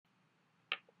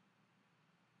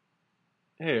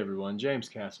Hey everyone, James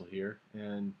Castle here,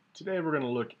 and today we're going to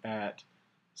look at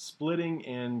splitting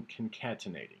and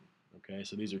concatenating. Okay,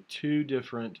 so these are two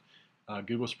different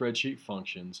Google Spreadsheet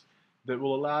functions that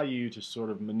will allow you to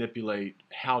sort of manipulate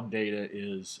how data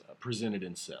is presented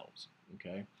in cells.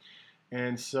 Okay,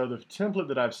 and so the template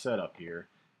that I've set up here,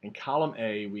 in column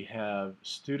A we have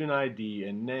student ID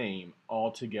and name all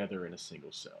together in a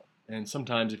single cell. And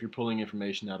sometimes if you're pulling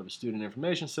information out of a student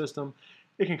information system,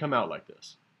 it can come out like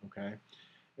this. Okay.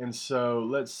 And so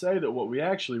let's say that what we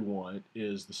actually want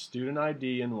is the student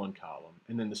ID in one column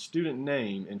and then the student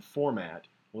name in format,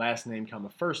 last name comma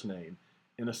first name,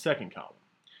 in a second column.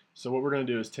 So what we're going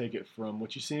to do is take it from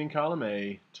what you see in column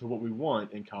A to what we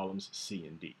want in columns C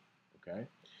and D. Okay?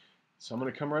 So I'm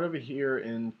going to come right over here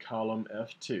in column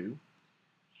F2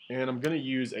 and I'm going to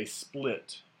use a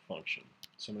split function.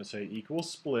 So I'm going to say equals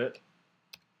split,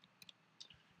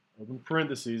 open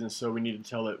parentheses, and so we need to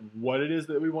tell it what it is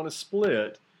that we want to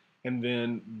split and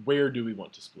then where do we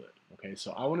want to split. Okay,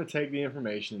 so I want to take the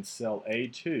information in cell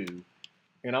A2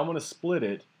 and I want to split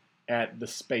it at the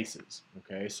spaces.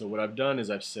 Okay, so what I've done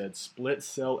is I've said split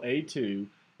cell A2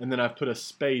 and then I've put a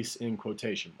space in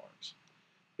quotation marks.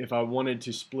 If I wanted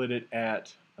to split it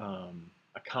at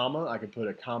a comma, I could put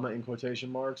a comma in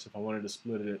quotation marks. If I wanted to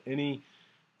split it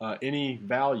at any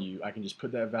value, I can just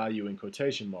put that value in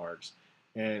quotation marks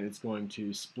and it's going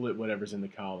to split whatever's in the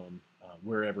column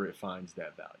wherever it finds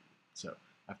that value. So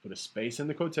I've put a space in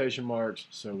the quotation marks,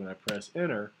 so when I press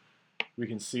enter, we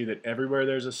can see that everywhere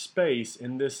there's a space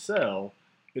in this cell,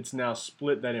 it's now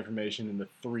split that information into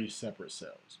three separate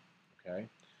cells. Okay,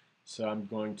 so I'm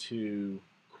going to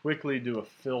quickly do a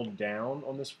fill down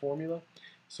on this formula.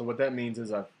 So what that means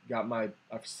is I've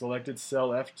selected cell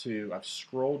F2, I've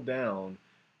scrolled down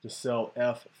to cell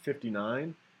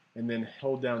F59, and then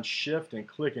hold down shift and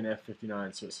click in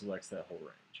F59 so it selects that whole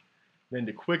range. Then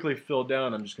to quickly fill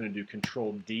down, I'm just going to do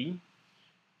Control D,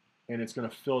 and it's going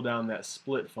to fill down that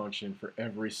split function for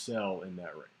every cell in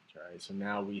that range. All right, so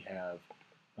now we have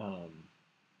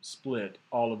split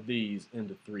all of these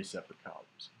into three separate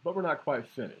columns. But we're not quite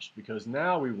finished because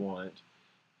now we want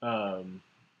the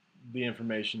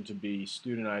information to be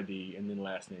student ID and then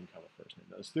last name, comma, first name.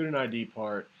 Now, the student ID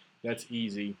part, that's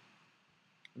easy.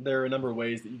 There are a number of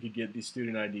ways that you could get these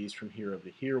student IDs from here over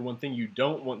to here. One thing you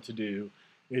don't want to do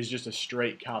is just a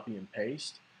straight copy and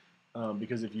paste,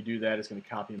 because if you do that, it's going to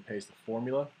copy and paste the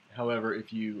formula. However,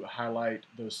 if you highlight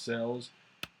those cells,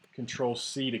 Control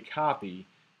C to copy,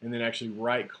 and then actually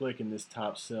right-click in this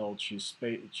top cell, choose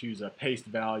a paste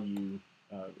value,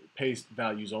 paste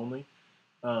values only.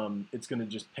 It's going to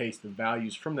just paste the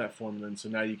values from that formula, and so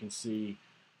now you can see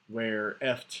where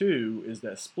F2 is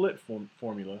that split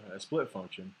formula, a split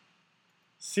function.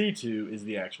 C2 is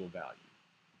the actual value.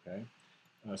 Okay.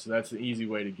 So that's the easy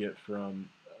way to get from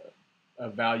a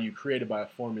value created by a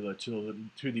formula to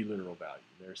the literal value.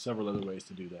 There are several other ways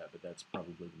to do that, but that's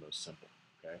probably the most simple.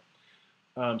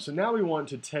 Okay. So now we want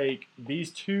to take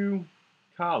these two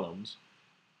columns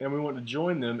and we want to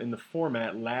join them in the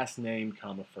format last name,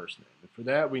 comma, first name. And for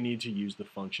that, we need to use the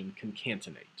function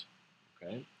concatenate.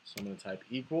 Okay. So I'm going to type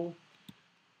equal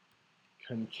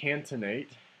concatenate,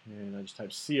 and I just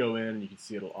type CON, and you can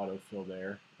see it'll autofill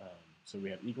there. So we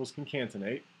have equals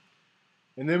concatenate,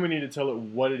 and then we need to tell it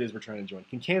what it is we're trying to join.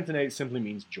 Concatenate simply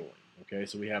means join. Okay,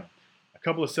 so we have a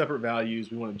couple of separate values.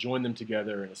 We want to join them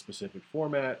together in a specific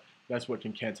format. That's what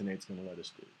concatenate is going to let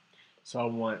us do. So I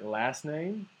want last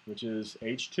name, which is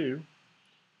H2,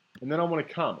 and then I want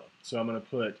a comma. So I'm going to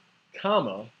put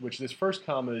comma, which this first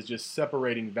comma is just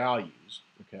separating values.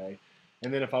 Okay,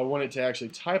 and then if I wanted to actually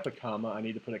type a comma, I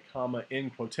need to put a comma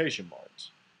in quotation marks.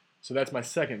 So that's my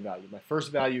second value. My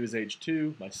first value is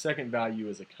H2, my second value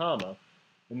is a comma,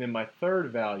 and then my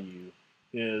third value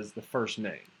is the first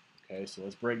name. Okay, so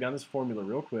let's break down this formula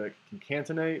real quick.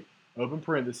 Concatenate, open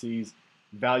parentheses,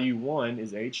 value 1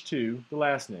 is H2, the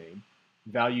last name,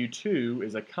 value 2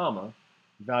 is a comma,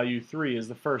 value 3 is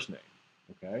the first name.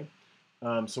 Okay,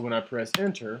 so when I press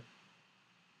enter,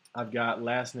 I've got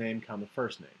last name, comma,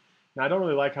 first name. Now, I don't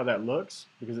really like how that looks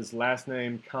because it's last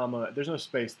name, comma, there's no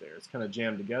space there. It's kind of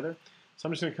jammed together. So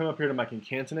I'm just going to come up here to my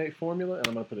concatenate formula, and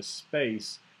I'm going to put a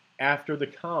space after the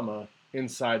comma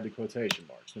inside the quotation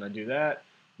marks. When I do that,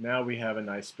 now we have a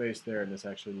nice space there, and this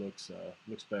actually looks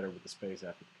better with the space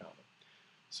after the comma.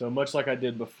 So much like I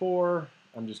did before,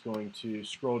 I'm just going to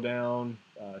scroll down,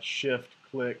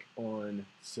 shift-click on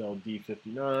cell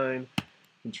D59,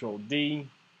 Control D,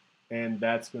 and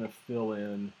that's going to fill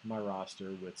in my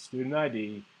roster with student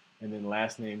ID and then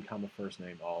last name, comma, first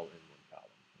name, all in one column.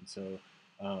 And so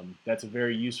that's these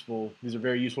are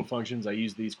very useful functions. I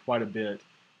use these quite a bit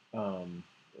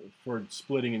for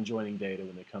splitting and joining data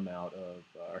when they come out of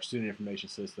our student information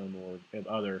system or of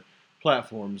other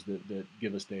platforms that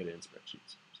give us data in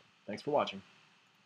spreadsheets. So, thanks for watching.